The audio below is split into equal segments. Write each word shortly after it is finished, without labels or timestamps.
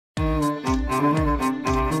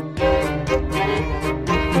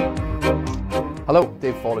Hello,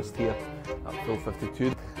 Dave Forrest here at Full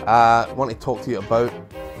 52. I want to talk to you about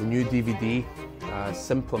the new DVD,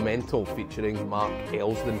 SIMPLIMENTAL, featuring Mark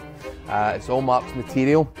Elsdon. It's all Mark's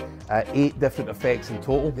material, 8 different effects in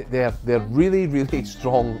total. They're really, really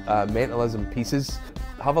strong mentalism pieces.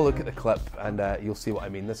 Have a look at the clip and you'll see what I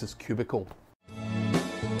mean. This is Cubicle.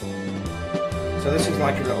 So this is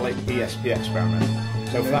like a little ESP experiment.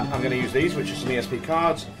 So for that I'm going to use these, which are some ESP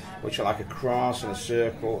cards, which are like a cross and a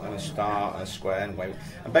circle and a star and a square and wave.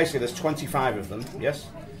 And basically there's 25 of them, yes?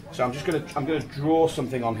 So I'm going to draw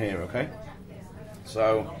something on here, okay?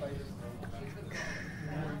 So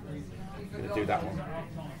I'm going to do that one.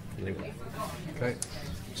 Okay.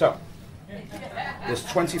 So there's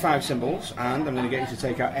 25 symbols, and I'm going to get you to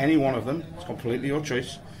take out any one of them. It's completely your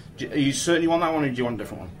choice. Are you certain you want that one, or do you want a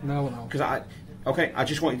different one? No. Because I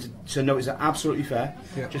just want you to know it's absolutely fair.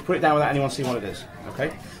 Yeah. Just put it down without anyone seeing what it is.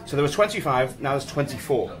 Okay. So there was 25. Now there's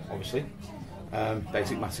 24. Obviously,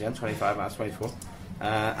 basic maths again. 25 minus 24.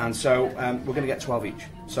 And so we're going to get 12 each.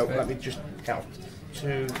 So let me just count.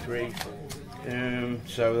 2, 3.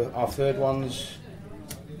 So our third ones.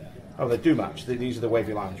 Oh, they do match. These are the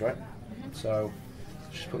wavy lines, right? So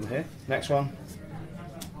just put them here. Next one.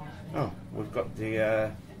 Oh, we've got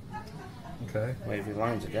the wavy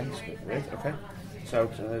lines again. It's a bit weird. Okay. So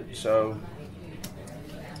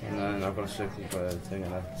and then I've got a circle thing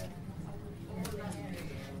and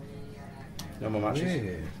no more matches.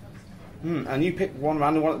 Yeah. And you pick one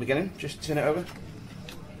random one at the beginning. Just turn it over.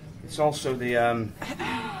 It's also the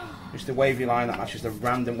it's the wavy line that matches the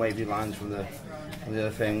random wavy lines from the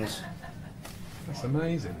other things. That's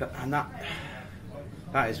amazing. And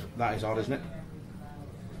that is odd, isn't it?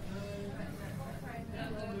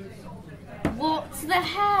 What the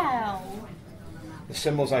hell? The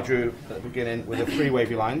symbols I drew at the beginning were the 3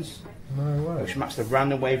 wavy lines, which match the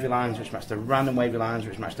random wavy lines, which match the random wavy lines,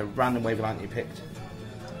 which match the random wavy line that you picked.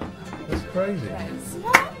 That's crazy.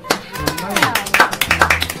 What the hell?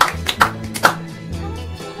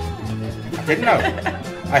 I didn't know.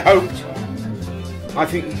 I hoped. I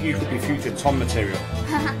think you could be future Tom material.